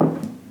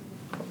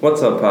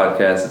What's up,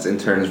 podcast? It's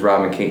interns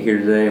Rob and Kate here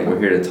today, and we're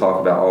here to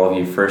talk about all of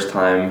you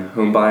first-time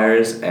home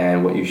buyers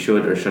and what you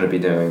should or shouldn't be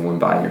doing when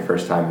buying your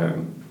first-time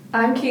home.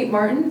 I'm Kate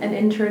Martin, an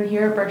intern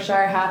here at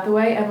Berkshire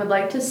Hathaway, and would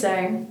like to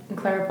say and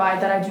clarify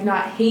that I do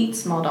not hate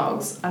small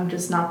dogs. I'm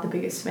just not the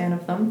biggest fan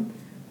of them.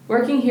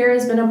 Working here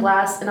has been a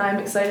blast, and I am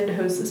excited to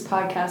host this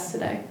podcast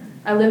today.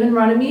 I live in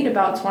Runnymede,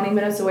 about 20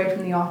 minutes away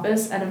from the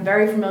office, and am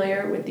very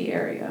familiar with the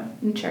area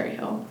in Cherry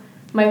Hill.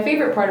 My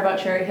favorite part about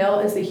Cherry Hill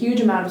is the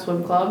huge amount of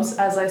swim clubs,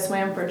 as I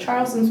swam for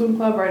Charleston Swim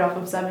Club right off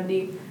of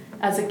 70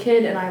 as a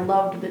kid, and I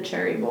loved the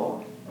Cherry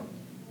Bowl.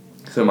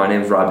 So my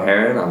name's Rob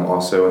Heron. I'm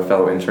also a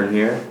fellow intern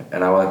here,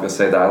 and I would like to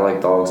say that I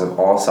like dogs of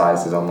all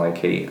sizes, unlike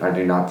Kate. I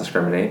do not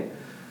discriminate.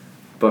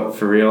 But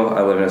for real,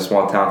 I live in a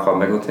small town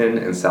called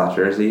Mickleton in South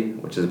Jersey,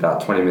 which is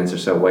about 20 minutes or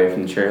so away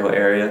from the Cherry Hill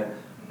area,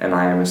 and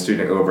I am a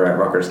student over at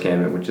Rutgers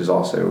Camden, which is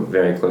also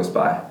very close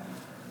by.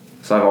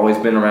 So I've always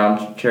been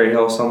around Cherry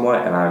Hill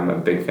somewhat, and I'm a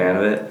big fan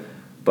of it,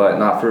 but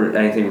not for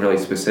anything really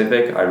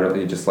specific. I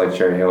really just like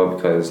Cherry Hill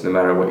because no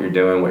matter what you're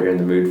doing, what you're in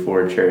the mood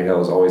for, Cherry Hill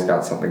has always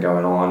got something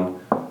going on.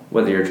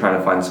 Whether you're trying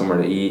to find somewhere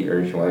to eat, or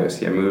if you want to go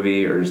see a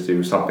movie, or just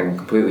do something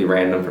completely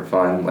random for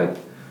fun, like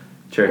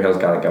Cherry Hill's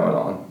got it going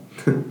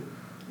on.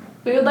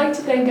 We would like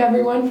to thank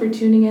everyone for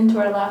tuning in to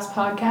our last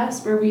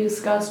podcast where we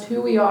discussed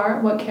who we are,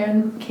 what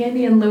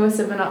Candy and Lewis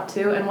have been up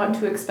to, and what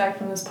to expect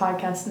from this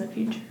podcast in the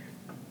future.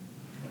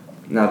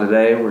 Now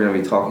today we're going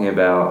to be talking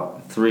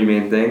about three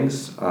main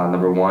things.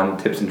 Number one,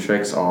 tips and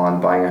tricks on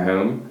buying a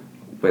home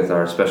with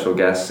our special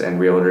guests and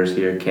realtors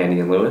here, Candy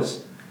and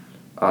Lewis.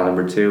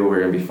 Number two, we're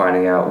going to be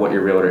finding out what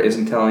your realtor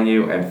isn't telling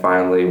you. And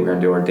finally, we're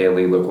going to do our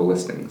daily local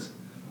listings.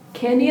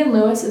 Candy and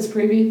Lewis, as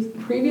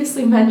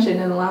previously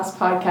mentioned in the last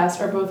podcast,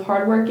 are both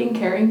hardworking,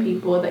 caring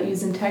people that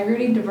use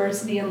integrity,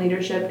 diversity, and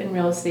leadership in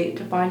real estate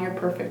to find your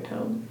perfect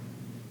home.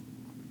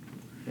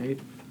 Right.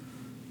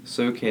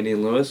 So, Candy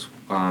and Lewis,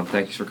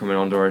 thanks for coming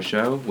on to our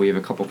show. We have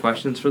a couple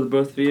questions for the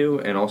both of you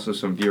and also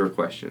some viewer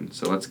questions.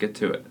 So let's get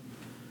to it.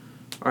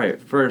 All right,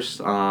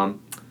 first, what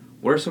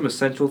are some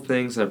essential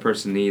things that a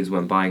person needs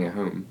when buying a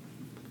home?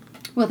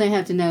 Well, they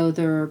have to know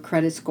their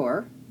credit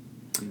score.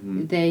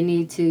 Mm-hmm. They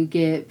need to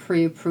get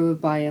pre-approved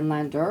by a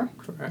lender.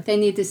 Correct. They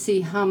need to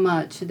see how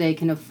much they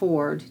can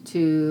afford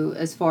to,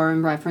 as far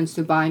in reference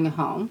to buying a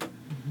home.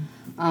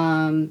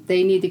 Mm-hmm.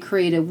 They need to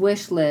create a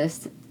wish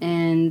list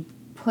and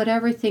put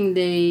everything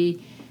they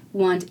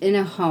want in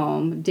a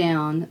home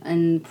down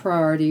in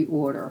priority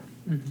order.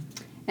 Mm-hmm.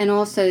 And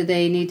also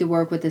they need to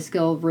work with a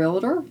skilled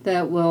realtor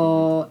that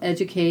will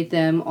educate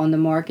them on the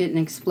market and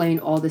explain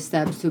all the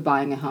steps to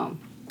buying a home.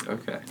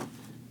 Okay.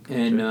 Gotcha.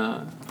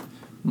 And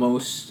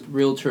most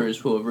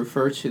realtors will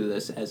refer to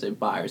this as a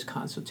buyer's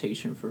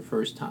consultation for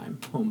first-time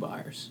home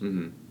buyers.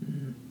 Mm-hmm.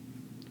 Mm-hmm.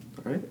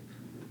 All right.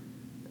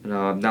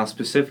 And now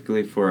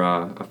specifically for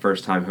a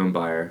first-time home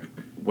buyer,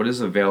 what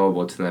is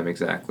available to them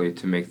exactly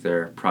to make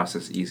their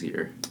process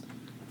easier?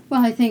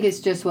 Well, I think it's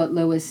just what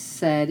Lewis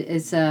said.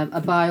 It's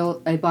a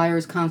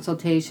buyer's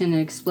consultation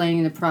and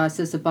explaining the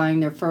process of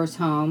buying their first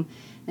home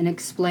and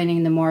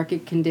explaining the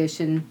market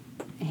condition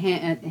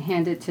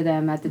handed to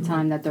them at the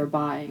time that they're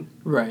buying.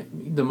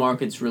 Right. The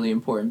market's really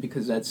important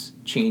because that's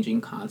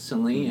changing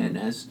constantly, and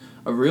as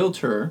a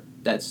realtor,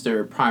 that's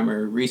their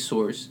primary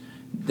resource.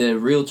 The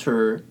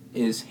realtor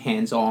is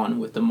hands-on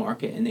with the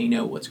market, and they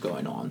know what's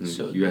going on.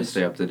 So you guys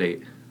stay up to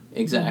date.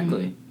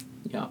 Exactly.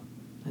 Mm-hmm. Yeah,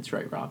 that's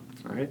right, Rob.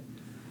 All right.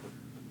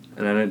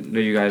 And I know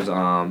you guys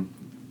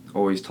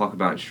always talk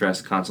about and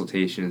stress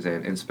consultations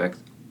and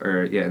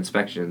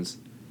inspections.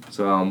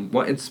 So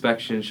what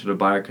inspection should a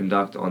buyer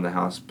conduct on the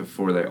house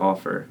before they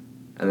offer?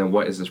 And then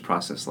what is this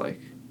process like?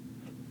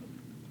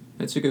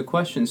 That's a good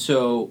question.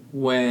 So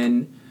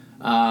when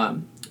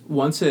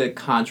once a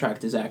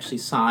contract is actually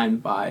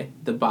signed by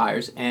the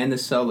buyers and the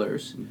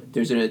sellers,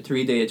 there's a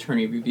 3-day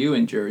attorney review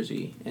in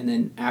Jersey. And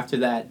then after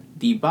that,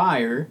 the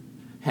buyer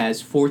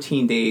has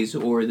 14 days,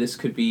 or this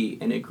could be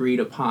an agreed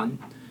upon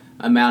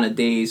amount of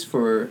days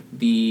for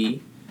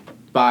the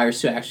buyers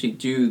to actually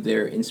do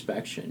their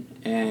inspection.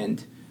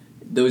 And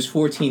those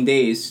 14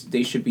 days,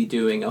 they should be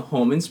doing a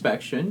home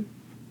inspection,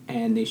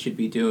 and they should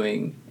be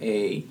doing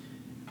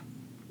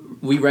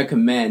we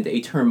recommend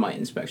a termite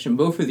inspection.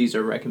 Both of these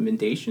are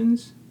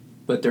recommendations,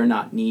 but they're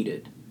not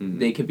needed. Mm-hmm.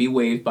 They could be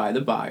waived by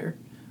the buyer.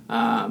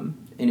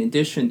 In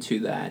addition to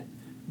that,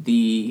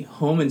 the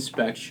home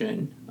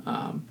inspection,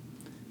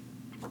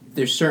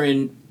 there's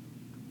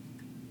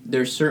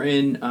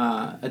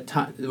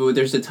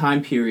a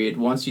time period.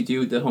 Once you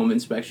do the home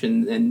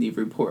inspection, then the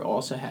report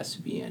also has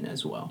to be in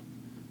as well.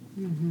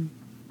 Mm-hmm.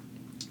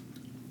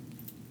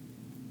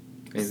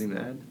 Anything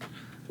to add?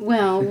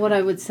 Well, what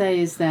I would say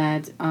is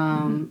that,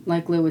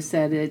 like Lewis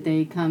said,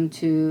 they come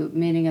to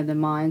meeting of the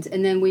minds,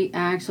 and then we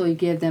actually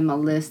give them a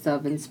list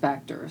of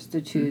inspectors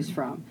to choose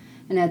from.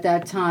 And at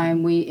that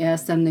time, we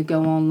ask them to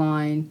go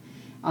online,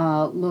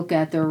 look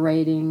at their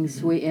ratings.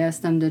 Mm-hmm. We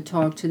ask them to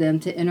talk to them,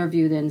 to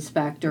interview the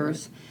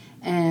inspectors,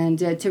 and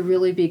to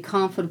really be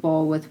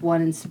comfortable with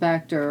what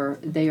inspector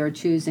they are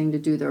choosing to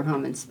do their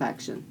home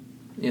inspection.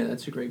 Yeah,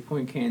 that's a great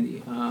point,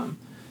 Candy.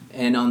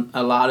 And on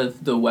a lot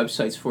of the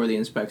websites for the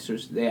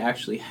inspectors, they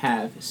actually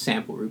have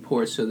sample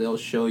reports, so they'll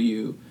show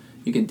you.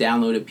 You can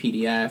download a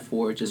PDF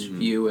or just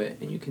view it,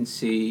 and you can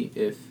see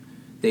if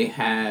they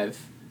have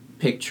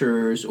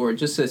pictures or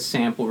just a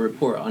sample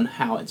report on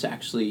how it's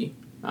actually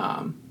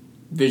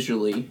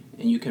visually,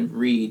 and you can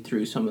read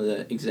through some of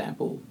the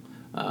example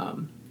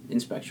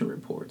inspection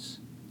reports.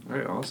 All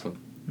right, awesome.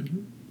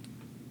 Mm-hmm.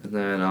 And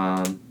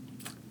then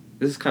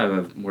this is kind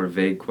of a more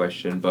vague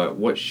question, but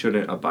what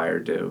shouldn't a buyer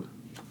do?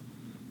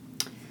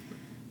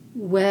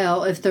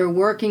 Well, if they're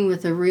working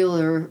with a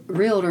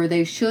realtor,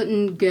 they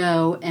shouldn't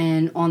go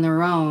and on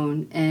their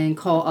own and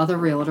call other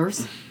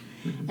realtors.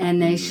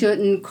 And they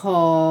shouldn't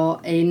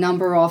call a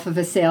number off of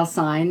a sale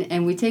sign.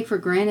 And we take for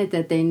granted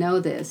that they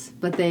know this,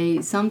 but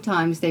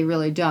sometimes they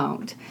really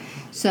don't.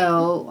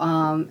 So,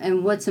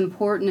 and what's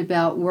important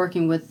about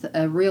working with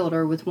a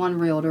realtor, with one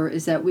realtor,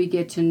 is that we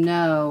get to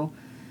know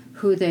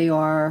who they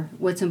are,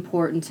 what's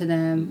important to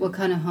them, what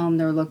kind of home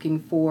they're looking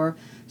for.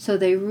 So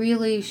they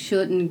really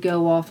shouldn't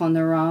go off on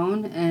their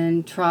own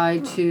and try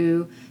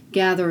to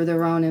gather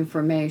their own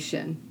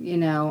information,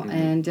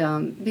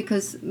 and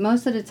because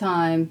most of the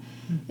time,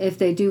 if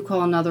they do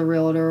call another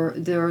realtor,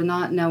 they're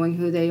not knowing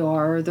who they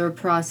are or their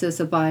process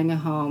of buying a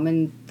home,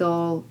 and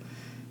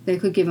they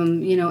could give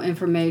them,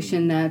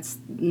 information that's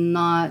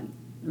not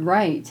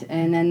right,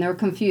 and then they're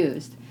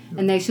confused.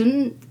 And they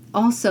shouldn't,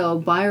 also,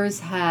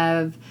 buyers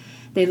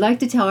they like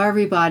to tell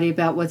everybody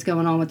about what's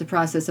going on with the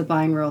process of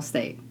buying real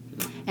estate.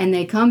 And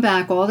they come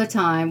back all the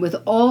time with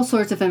all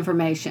sorts of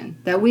information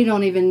that we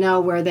don't even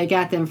know where they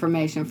got the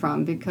information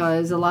from,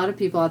 because a lot of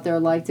people out there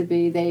like to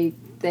be,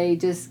 they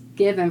just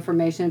give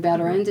information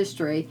about our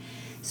industry.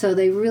 So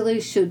they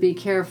really should be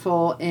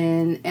careful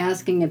in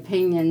asking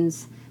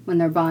opinions when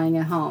they're buying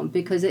a home,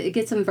 because it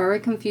gets them very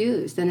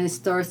confused, and it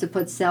starts to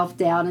put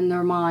self-doubt in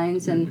their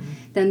minds, and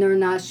then they're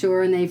not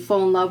sure, and they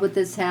fall in love with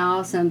this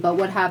house, but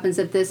what happens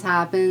if this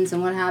happens,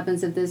 and what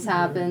happens if this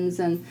happens,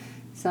 and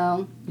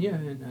so. Yeah,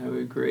 and I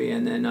would agree.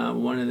 And then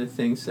one of the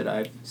things that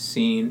I've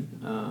seen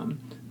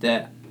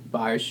that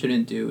buyers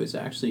shouldn't do is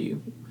actually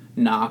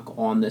knock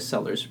on the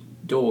seller's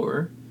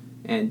door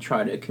and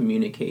try to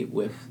communicate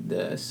with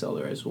the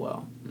seller as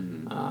well.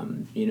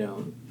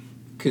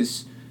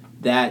 Because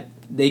that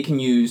they can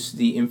use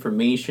the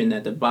information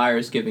that the buyer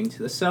is giving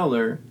to the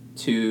seller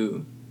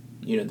to,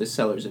 the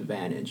seller's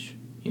advantage.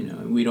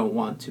 And we don't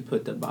want to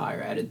put the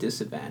buyer at a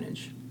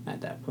disadvantage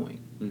at that point.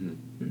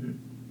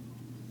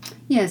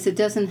 Yes, it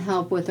doesn't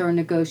help with our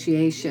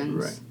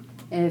negotiations. Right.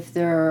 If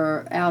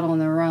they're out on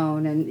their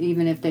own, and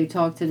even if they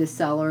talk to the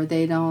seller,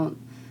 they don't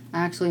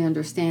actually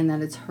understand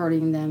that it's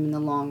hurting them in the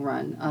long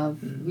run of,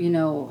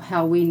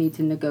 how we need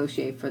to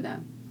negotiate for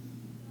them.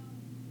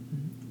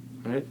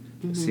 Right?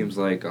 It seems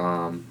like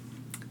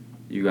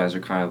you guys are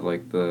kind of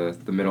like the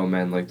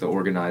middlemen, like the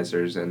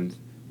organizers, and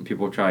when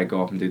people try to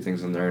go off and do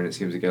things on their own, it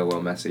seems to get a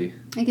little messy.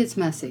 It gets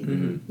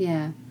messy.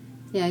 Yeah,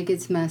 it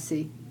gets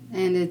messy.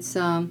 And it's,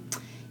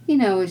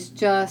 it's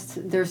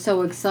just, they're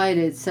so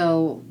excited.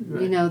 So,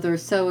 they're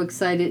so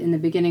excited in the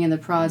beginning of the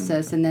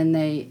process, and then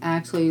they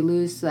actually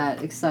lose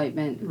that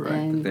excitement. Right.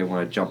 And they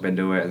want to jump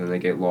into it, and then they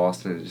get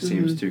lost, and it just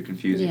seems too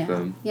confusing for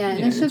them. Yeah,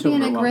 and it should be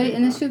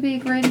it should be a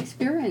great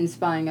experience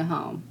buying a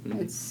home.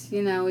 It's,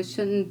 it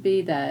shouldn't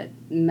be that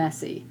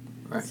messy.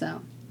 Right.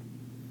 So.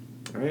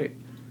 All right.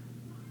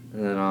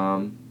 And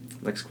then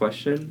next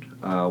question,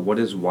 what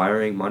is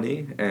wiring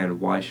money, and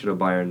why should a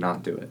buyer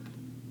not do it?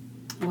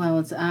 Well,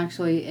 it's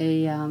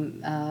actually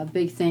a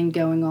big thing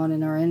going on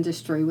in our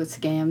industry with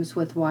scams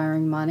with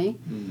wiring money.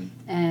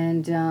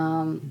 And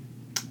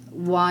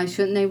why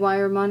shouldn't they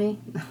wire money?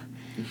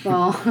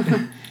 Well,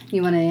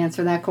 you want to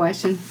answer that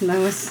question,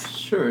 Lois?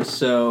 Sure.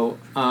 So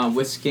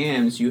with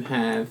scams, you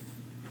have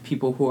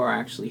people who are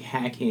actually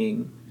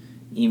hacking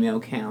email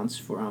accounts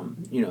from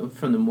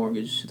the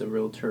mortgage to the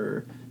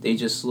realtor. They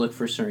just look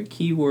for certain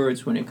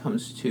keywords when it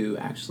comes to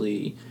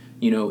actually,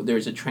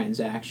 there's a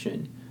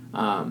transaction.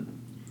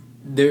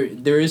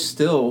 There is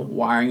still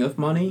wiring of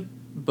money,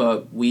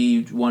 but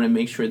we want to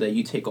make sure that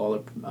you take all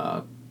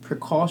the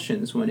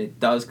precautions when it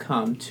does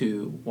come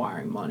to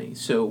wiring money.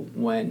 So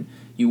when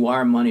you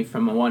wire money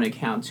from one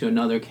account to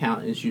another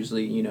account, is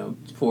usually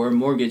for a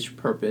mortgage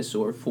purpose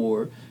or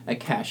for a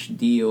cash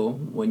deal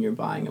when you're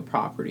buying a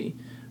property,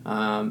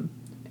 and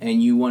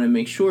you want to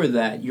make sure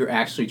that you're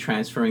actually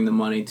transferring the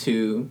money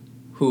to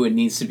who it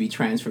needs to be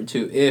transferred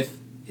to, if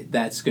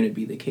that's going to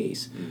be the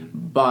case.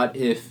 But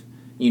if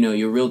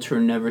your realtor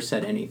never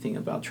said anything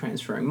about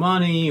transferring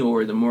money,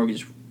 or the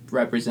mortgage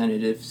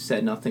representative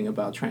said nothing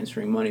about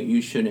transferring money,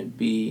 you shouldn't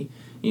be,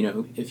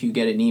 if you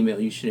get an email,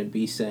 you shouldn't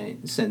be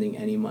sending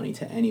any money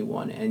to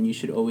anyone. And you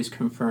should always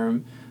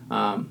confirm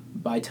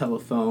by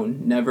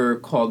telephone. Never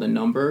call the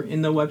number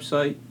in the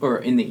website or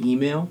in the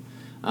email.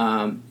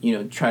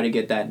 Try to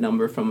get that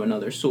number from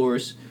another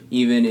source.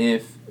 Even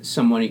if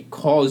somebody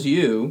calls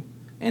you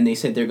and they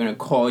said they're going to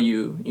call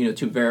you,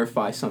 to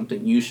verify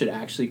something, you should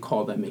actually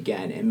call them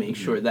again and make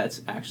sure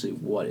that's actually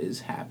what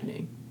is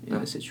happening in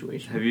the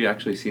situation. Have you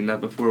actually seen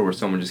that before, where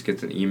someone just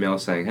gets an email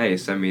saying, hey,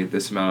 send me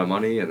this amount of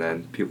money, and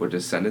then people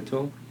just send it to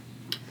them?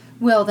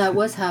 Well, that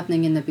was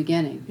happening in the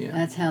beginning. Yeah.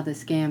 That's how the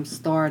scam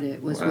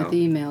started, was with Wow.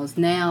 emails.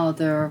 Now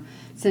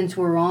since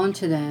we're on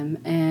to them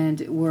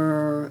and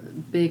we're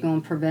big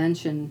on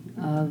prevention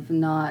of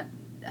not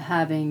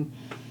having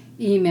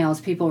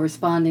emails, people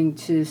responding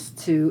to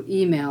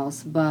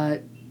emails,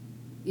 but,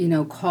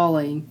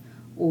 calling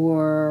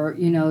or,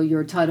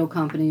 your title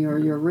company or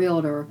your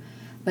realtor.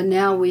 But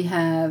now we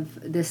have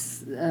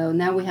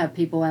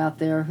people out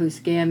there who's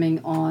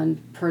scamming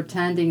on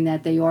pretending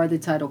that they are the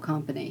title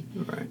company.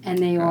 Right. And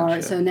they are,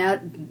 Gotcha. so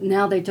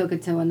now they took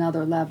it to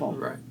another level.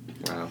 Right.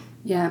 Wow.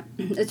 Yeah,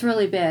 it's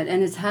really bad.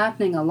 And it's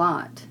happening a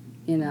lot,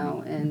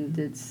 and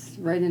it's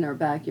right in our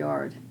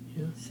backyard.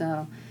 Yeah.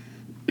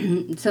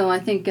 So I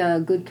think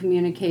good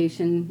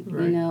communication,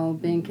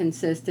 Right. being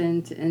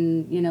consistent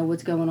and,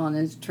 what's going on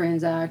in this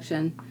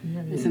transaction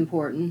is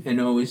important. And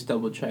always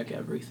double check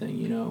everything,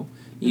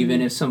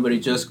 Even if somebody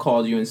just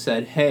called you and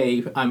said,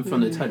 hey, I'm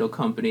from the title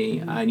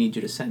company, I need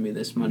you to send me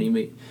this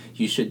money,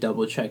 you should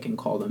double check and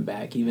call them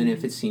back, even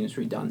if it seems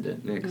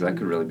redundant. Yeah, because that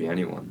could really be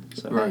anyone.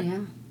 So. Right. Oh,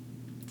 yeah.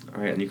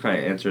 All right, and you kind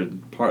of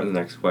answered part of the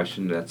next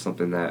question. That's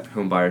something that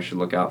home buyers should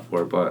look out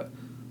for. But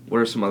what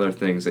are some other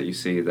things that you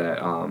see that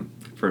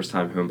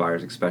first-time home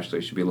buyers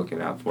especially should be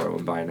looking out for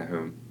when buying a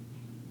home?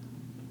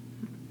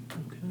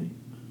 Okay.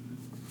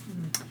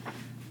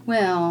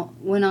 Well,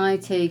 when I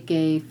take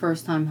a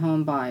first-time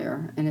home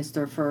buyer and it's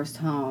their first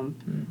home,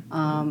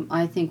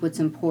 I think what's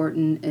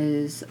important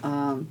is,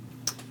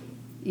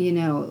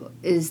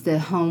 is the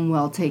home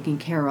well taken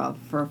care of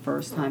for a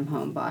first-time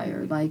home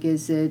buyer? Like,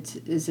 is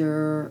it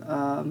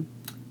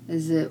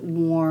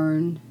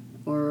worn,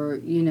 or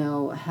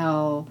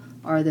how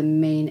are the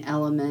main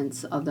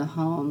elements of the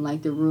home,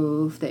 like the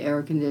roof, the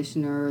air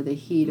conditioner, the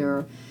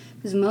heater?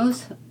 Because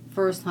most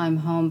first-time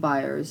home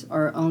buyers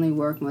are only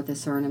working with a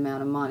certain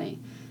amount of money.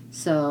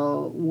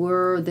 So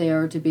we're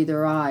there to be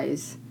their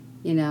eyes,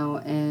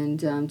 and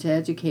to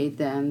educate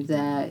them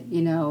that,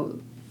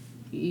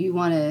 you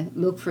want to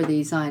look for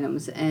these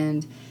items.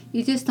 And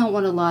you just don't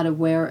want a lot of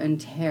wear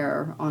and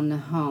tear on the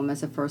home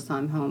as a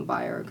first-time home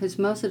buyer, because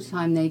most of the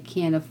time they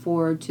can't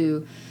afford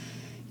to,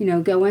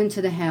 go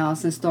into the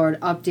house and start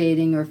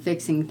updating or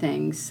fixing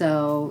things.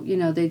 So,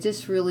 they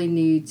just really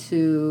need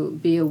to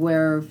be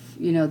aware of,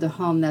 the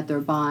home that they're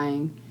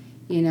buying,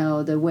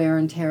 the wear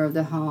and tear of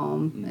the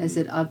home. Mm-hmm. Is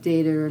it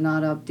updated or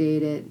not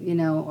updated?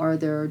 Are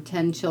there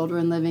 10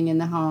 children living in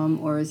the home,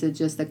 or is it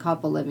just a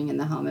couple living in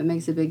the home? It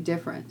makes a big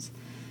difference,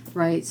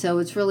 right? So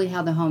it's really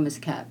how the home is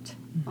kept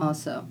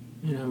also.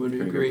 And I would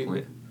Very agree good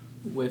point.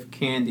 with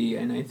Candy,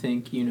 and I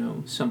think,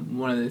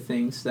 one of the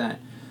things that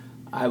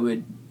I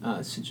would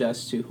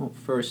suggest to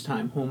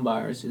first-time home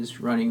buyers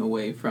is running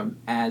away from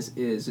as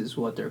is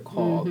what they're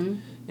called.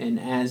 Mm-hmm. And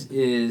as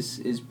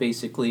is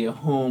basically a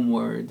home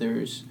where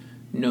there's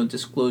no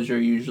disclosure.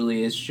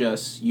 Usually it's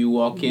just you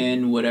walk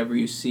in, whatever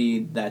you see,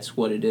 that's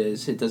what it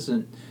is. It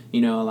doesn't, a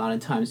lot of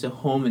times the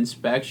home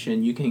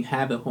inspection, you can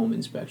have a home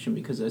inspection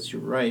because that's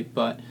your right,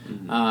 but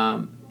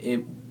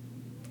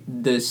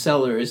the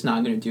seller is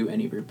not going to do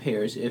any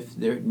repairs if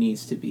there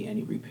needs to be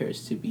any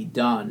repairs to be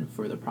done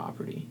for the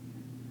property.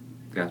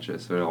 Gotcha.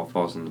 So it all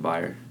falls on the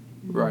buyer.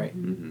 Right.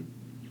 Mm-hmm.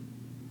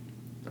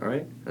 All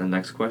right. And the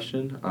next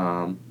question.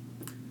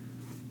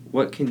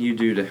 What can you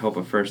do to help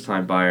a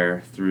first-time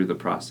buyer through the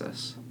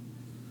process?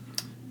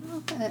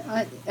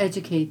 I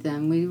educate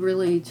them. We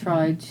really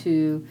try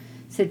to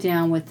sit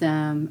down with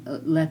them,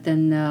 let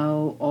them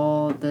know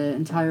all the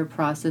entire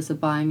process of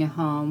buying a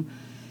home,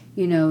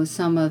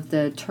 some of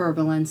the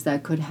turbulence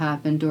that could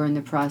happen during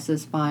the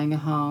process buying a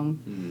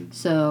home. Mm-hmm.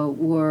 So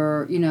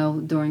we're,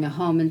 during a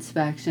home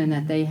inspection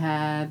that they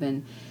have,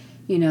 and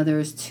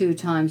there's 2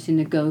 times you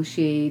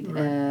negotiate,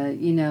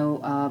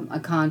 a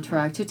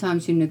contract. 2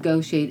 times you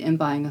negotiate in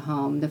buying a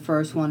home. The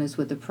first one is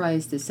with the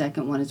price. The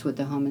second one is with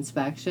the home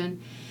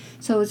inspection.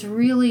 So it's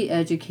really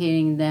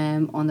educating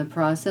them on the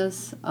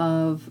process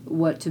of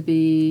what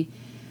to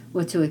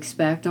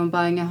expect on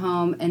buying a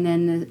home. And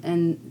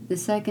then the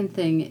second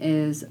thing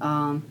is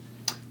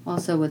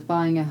also with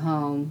buying a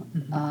home,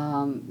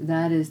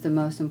 that is the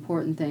most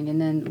important thing. And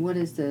then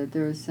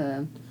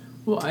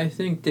Well, I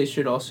think they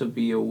should also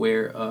be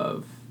aware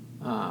of,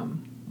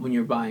 when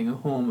you're buying a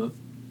home, of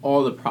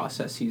all the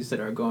processes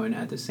that are going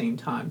at the same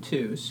time,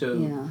 too.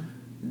 So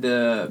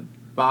the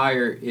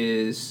buyer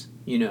is,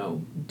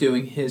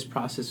 doing his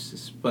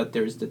processes, but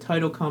there's the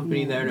title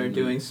company that are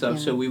doing stuff,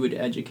 so we would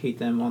educate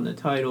them on the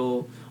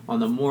title, on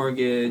the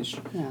mortgage.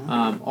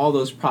 All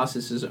those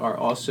processes are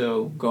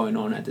also going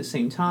on at the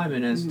same time,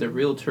 and as the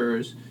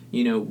realtors,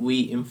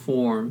 we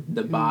inform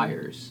the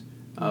buyers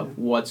of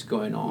what's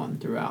going on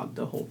throughout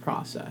the whole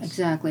process.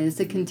 Exactly. It's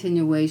a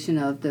continuation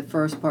of the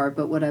first part,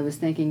 but what I was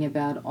thinking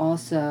about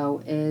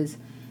also is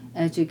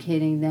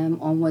educating them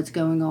on what's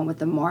going on with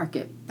the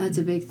market. That's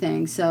a big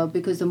thing. So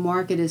because the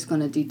market is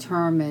going to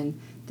determine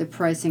the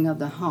pricing of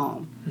the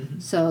home.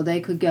 So they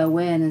could go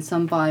in, and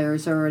some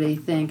buyers already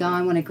think, oh,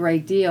 I want a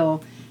great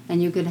deal,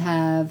 and you could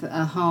have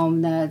a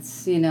home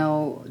that's, you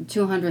know,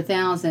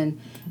 $200,000,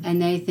 and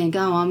they think,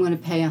 oh, I'm going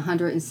to pay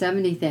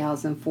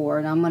 $170,000 for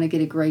it, I'm going to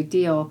get a great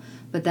deal,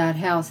 but that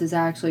house is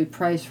actually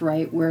priced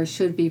right where it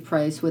should be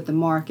priced with the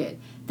market.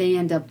 They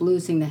end up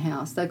losing the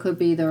house. That could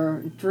be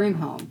their dream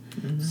home.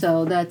 Mm-hmm.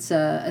 So that's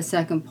a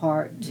second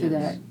part to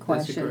that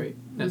question.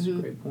 That's a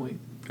great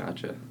point.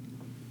 Gotcha.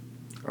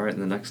 All right,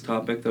 and the next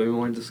topic that we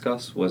want to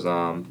discuss was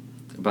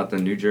about the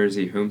New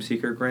Jersey Home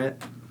Seeker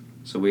Grant.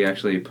 So we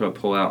actually put a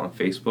poll out on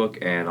Facebook,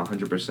 and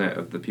 100%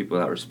 of the people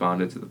that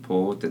responded to the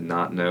poll did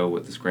not know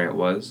what this grant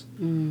was.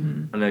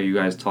 Mm. I know you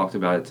guys talked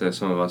about it to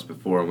some of us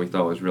before, and we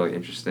thought it was really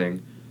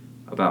interesting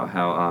about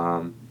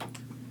how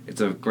it's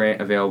a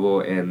grant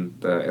available in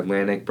the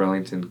Atlantic,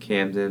 Burlington,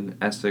 Camden,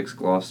 Essex,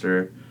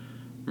 Gloucester,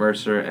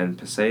 Mercer, and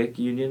Passaic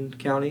Union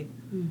County.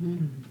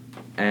 Mm-hmm.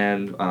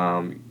 And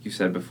you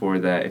said before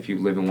that if you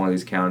live in one of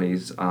these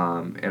counties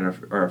and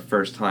are a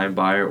first-time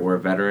buyer or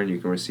a veteran,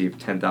 you can receive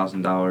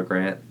 $10,000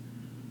 grant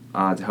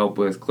to help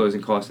with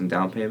closing costs and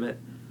down payment.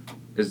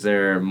 Is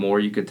there more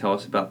you could tell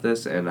us about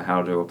this and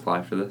how to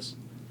apply for this?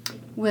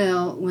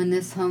 Well, when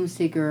this Home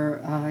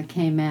Seeker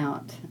came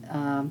out,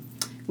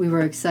 we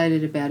were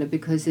excited about it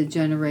because it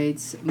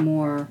generates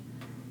more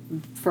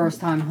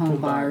first-time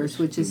home buyers,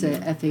 which is a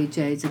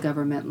FHA, it's a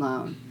government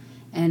loan.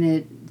 And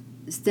it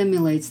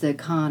stimulates the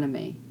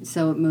economy.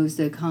 So it moves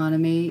the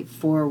economy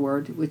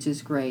forward, which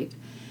is great.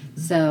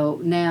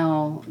 So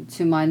now,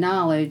 to my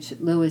knowledge,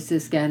 Lewis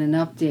has got an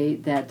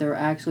update that they're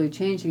actually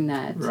changing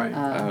that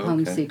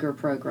Home Seeker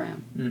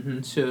program.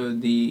 Mm-hmm. So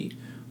the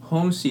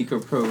Home Seeker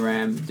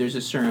program, there's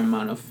a certain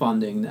amount of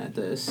funding that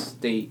the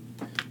state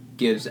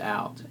gives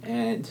out.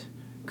 And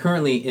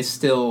currently it's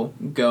still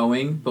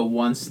going, but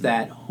once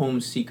that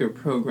Home Seeker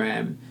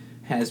program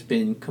has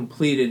been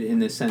completed in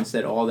the sense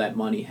that all that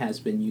money has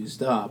been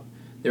used up,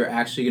 they're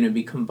actually going to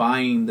be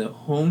combining the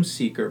Home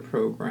Seeker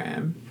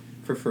program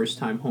for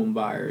first-time home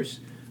buyers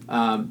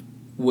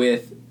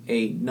with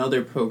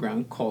another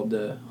program called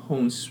the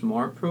Home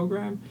Smart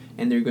program,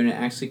 and they're going to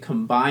actually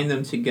combine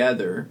them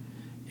together,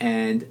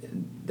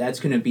 and that's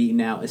going to be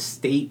now a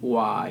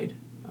statewide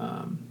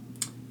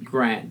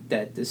grant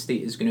that the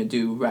state is going to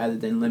do rather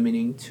than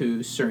limiting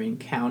to certain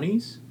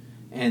counties.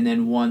 And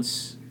then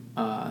once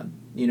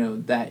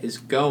that is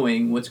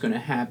going, what's going to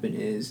happen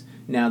is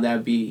now that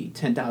would be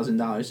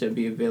 $10,000 that would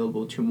be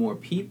available to more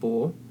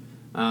people,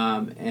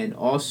 and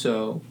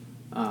also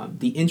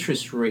the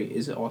interest rate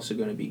is also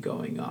going to be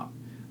going up.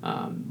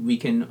 We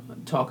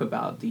can talk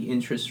about the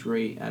interest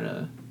rate at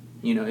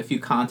if you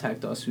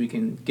contact us, we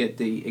can get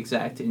the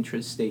exact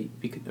interest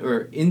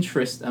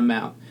interest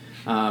amount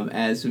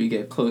as we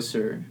get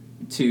closer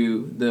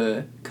to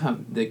the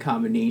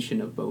combination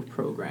of both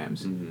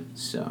programs. Mm-hmm.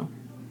 So.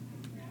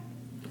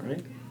 All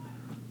right.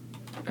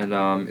 And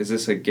is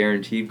this a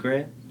guaranteed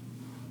grant?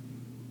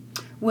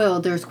 Well,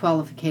 there's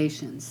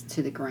qualifications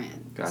to the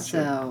grant. Gotcha.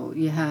 So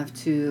you have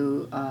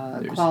to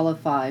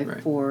qualify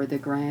for the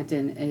grant,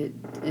 and it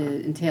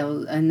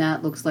entails, and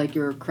that looks like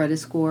your credit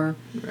score,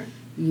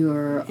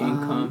 your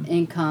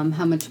income,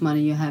 how much money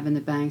you have in the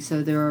bank.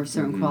 So there are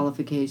certain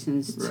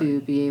qualifications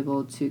to be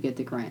able to get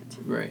the grant.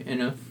 Right,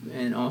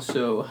 and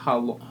also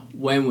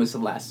when was the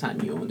last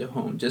time you owned a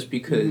home? Just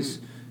because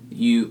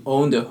you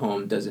owned a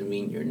home doesn't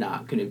mean you're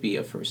not going to be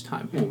a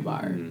first-time home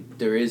buyer. Mm-hmm.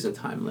 There is a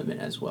time limit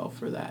as well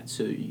for that.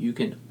 So you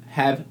can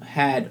have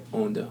had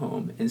owned a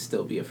home and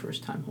still be a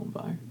first-time home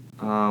buyer.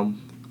 All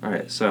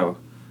right, so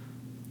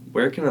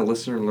where can a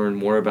listener learn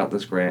more about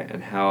this grant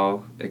and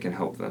how it can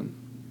help them?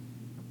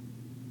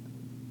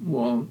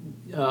 Well,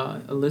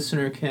 a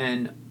listener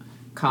can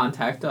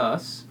contact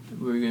us.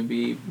 We're going to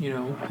be,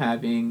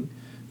 having...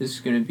 This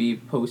is going to be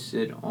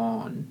posted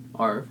on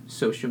our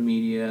social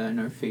media and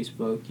our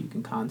Facebook. You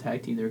can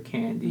contact either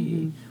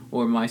Candy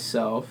or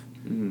myself.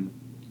 Mm-hmm.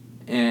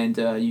 And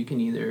you can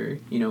either,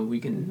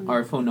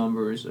 our phone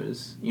numbers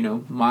is,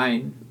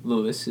 mine,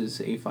 Lewis, is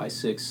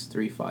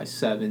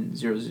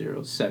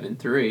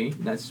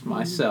 856-357-0073. That's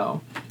my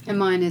cell. And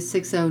mine is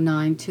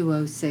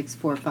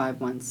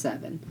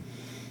 609-206-4517.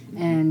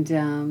 And,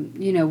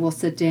 we'll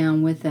sit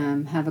down with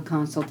them, have a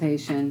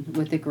consultation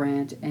with the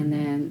grant, and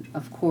then,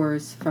 of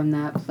course, from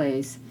that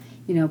place,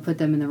 put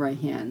them in the right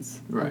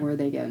hands of where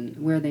they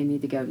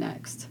need to go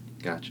next.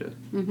 Gotcha.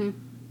 Mm-hmm.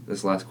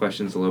 This last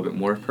question is a little bit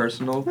more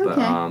personal, but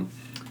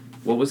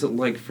what was it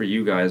like for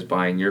you guys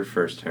buying your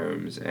first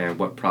homes, and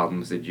what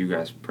problems did you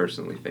guys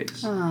personally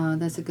face? Oh,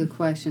 that's a good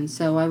question.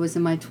 So I was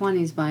in my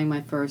 20s buying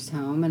my first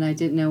home, and I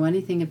didn't know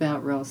anything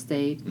about real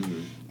estate.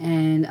 Mm-hmm.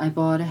 And I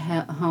bought a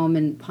home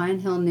in Pine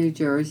Hill, New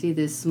Jersey,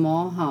 this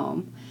small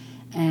home.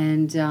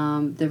 And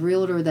the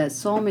realtor that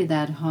sold me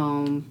that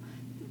home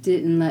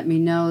didn't let me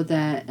know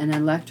that an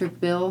electric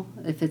bill,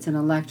 if it's an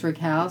electric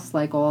house,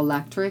 like all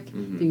electric,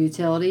 the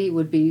utility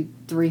would be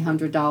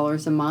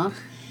 $300 a month.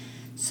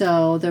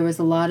 So there was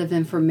a lot of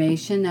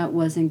information that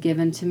wasn't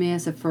given to me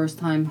as a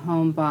first-time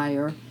home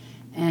buyer,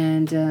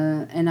 and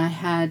I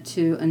had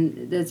to,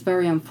 and that's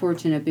very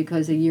unfortunate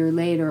because a year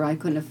later I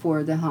couldn't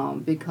afford the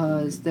home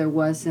because there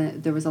was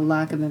a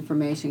lack of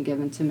information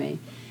given to me.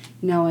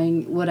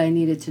 knowing what I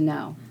needed to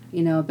know,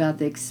 about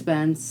the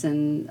expense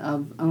and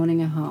of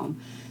owning a home.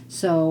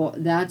 So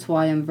that's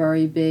why I'm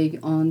very big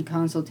on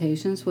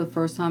consultations with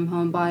first-time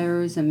home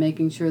buyers and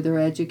making sure they're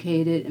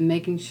educated and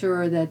making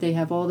sure that they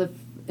have all the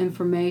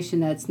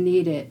information that's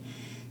needed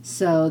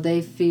so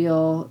they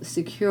feel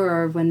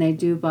secure when they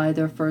do buy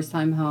their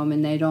first-time home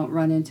and they don't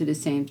run into the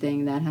same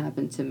thing that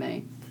happened to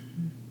me.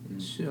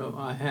 So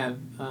I have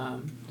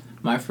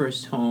my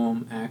first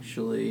home,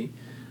 actually,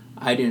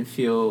 I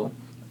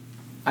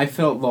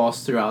felt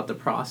lost throughout the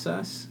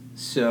process,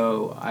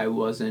 so I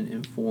wasn't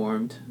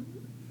informed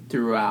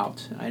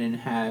throughout. I didn't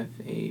have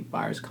a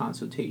buyer's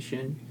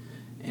consultation,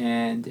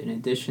 and in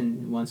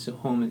addition, once the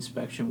home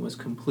inspection was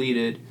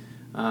completed,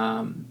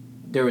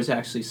 there was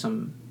actually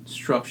some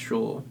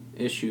structural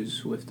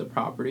issues with the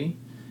property,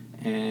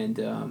 and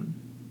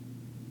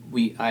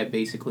I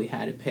basically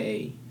had to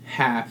pay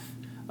half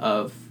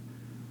of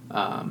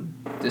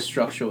the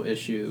structural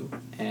issue,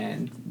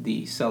 and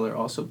the seller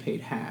also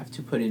paid half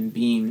to put in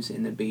beams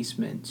in the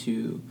basement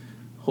to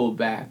hold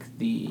back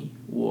the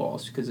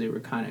walls because they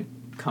were kind of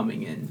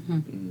coming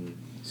in.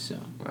 So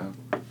wow,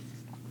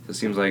 it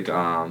seems like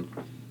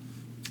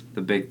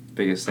the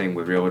biggest thing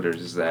with realtors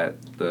is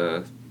that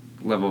the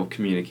level of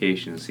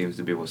communication seems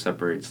to be what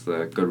separates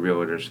the good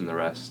realtors from the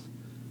rest.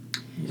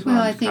 So Well,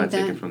 I'm I think kinda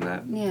taking that, from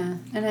that. yeah,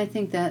 and I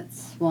think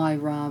that's why,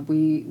 Rob,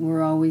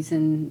 we're always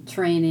in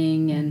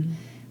training and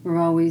we're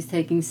always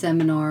taking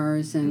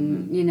seminars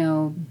and,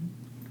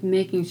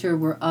 making sure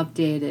we're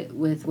updated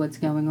with what's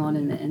going on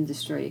in the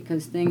industry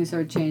because things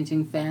are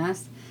changing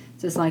fast,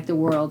 just like the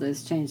world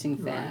is changing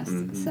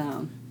fast.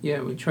 So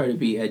yeah, we try to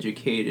be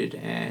educated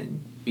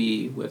and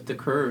be with the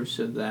curve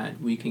so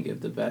that we can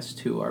give the best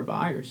to our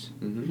buyers.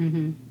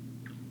 All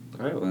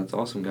right, well, that's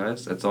awesome,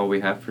 guys. That's all we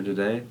have for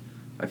today.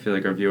 I feel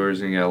like our viewers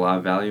are going to get a lot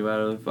of value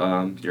out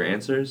of your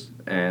answers,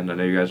 and I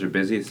know you guys are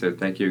busy, so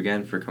thank you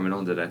again for coming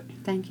on today.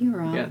 thank you,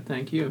 Rob. Yeah,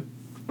 thank you.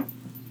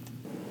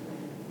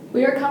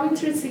 We are coming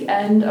towards the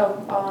end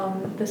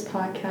of this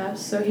podcast,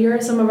 so here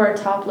are some of our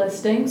top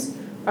listings.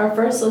 Our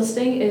first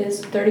listing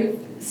is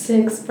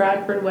 36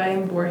 Bradford Way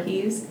in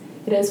Voorhees.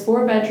 It has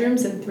 4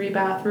 bedrooms and 3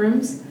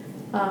 bathrooms,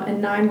 and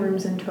 9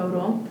 rooms in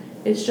total.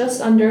 It's just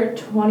under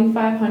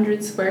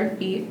 2,500 square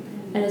feet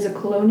and is a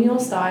colonial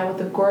style with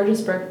a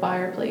gorgeous brick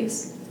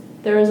fireplace.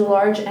 There is a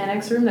large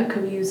annex room that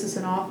could be used as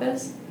an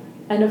office.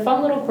 And a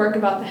fun little quirk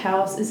about the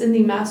house is in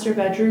the master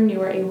bedroom you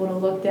are able to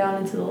look down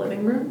into the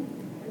living room.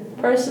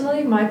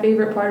 Personally, my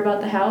favorite part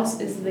about the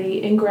house is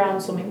the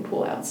in-ground swimming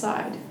pool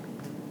outside.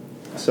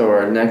 So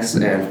our next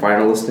and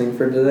final listing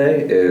for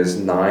today is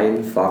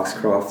 9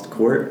 Foxcroft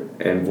Court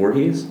in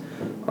Voorhees.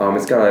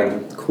 It's got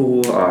a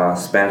cool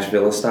Spanish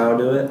villa style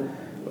to it,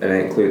 and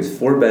it includes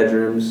 4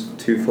 bedrooms,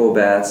 2 full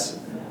baths,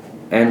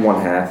 and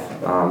 1 half,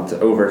 to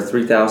over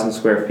 3,000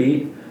 square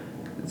feet.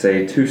 It's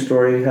a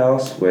 2-story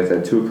house with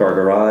a 2-car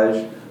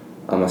garage,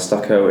 a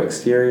stucco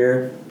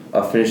exterior,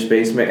 a finished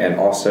basement, and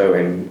also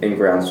an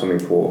in-ground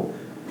swimming pool.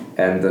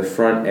 And the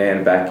front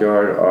and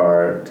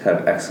backyard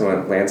have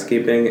excellent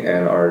landscaping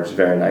and are just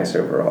very nice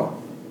overall.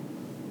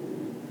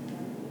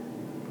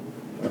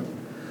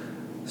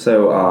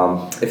 So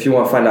if you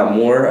want to find out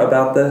more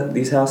about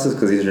these houses,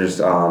 because these are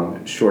just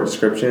short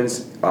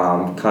descriptions,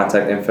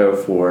 contact info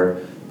for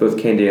both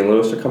Candy and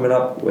Lewis are coming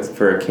up.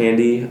 For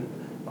Candy,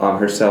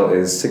 her cell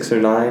is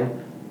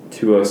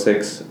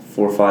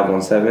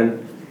 609-206-4517.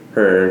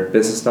 Her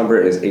business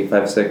number is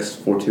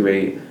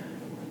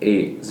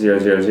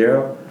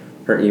 856-428-8000.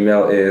 Her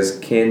email is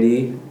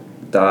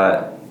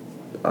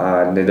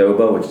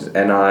candy.nidoba, which is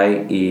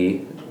NIEDOBA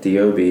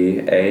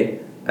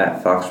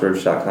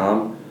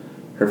 @foxroach.com.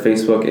 Her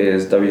Facebook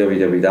is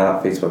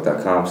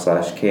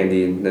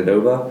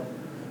www.facebook.com/candynidoba.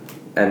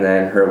 And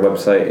then her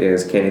website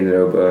is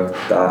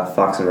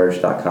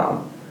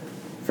candynidoba.foxandroach.com.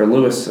 For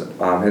Lewis,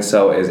 his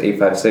cell is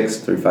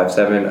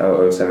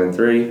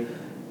 856-357-0073.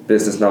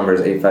 Business number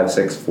is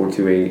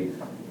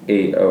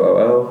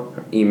 856-428-8000.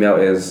 Email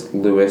is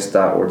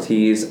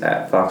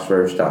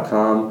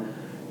lewis.ortiz@foxroach.com.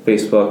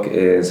 Facebook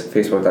is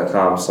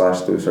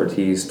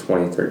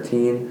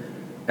facebook.com/LewisOrtiz2013.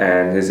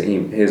 And his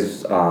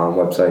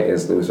website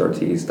is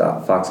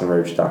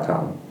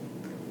lewisortiz.foxandroach.com.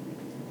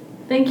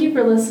 Thank you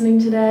for listening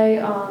today.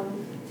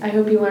 I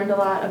hope you learned a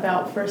lot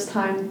about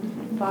first-time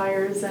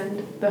buyers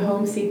and the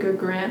Home Seeker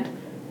Grant.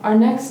 Our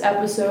next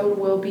episode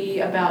will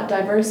be about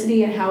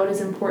diversity and how it is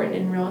important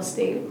in real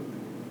estate.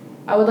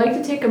 I would like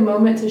to take a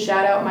moment to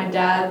shout out my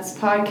dad's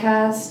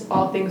podcast,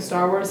 All Things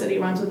Star Wars, that he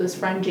runs with his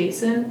friend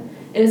Jason.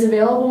 It is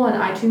available on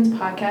iTunes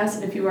Podcast,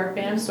 and if you are a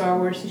fan of Star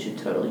Wars, you should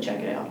totally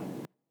check it out.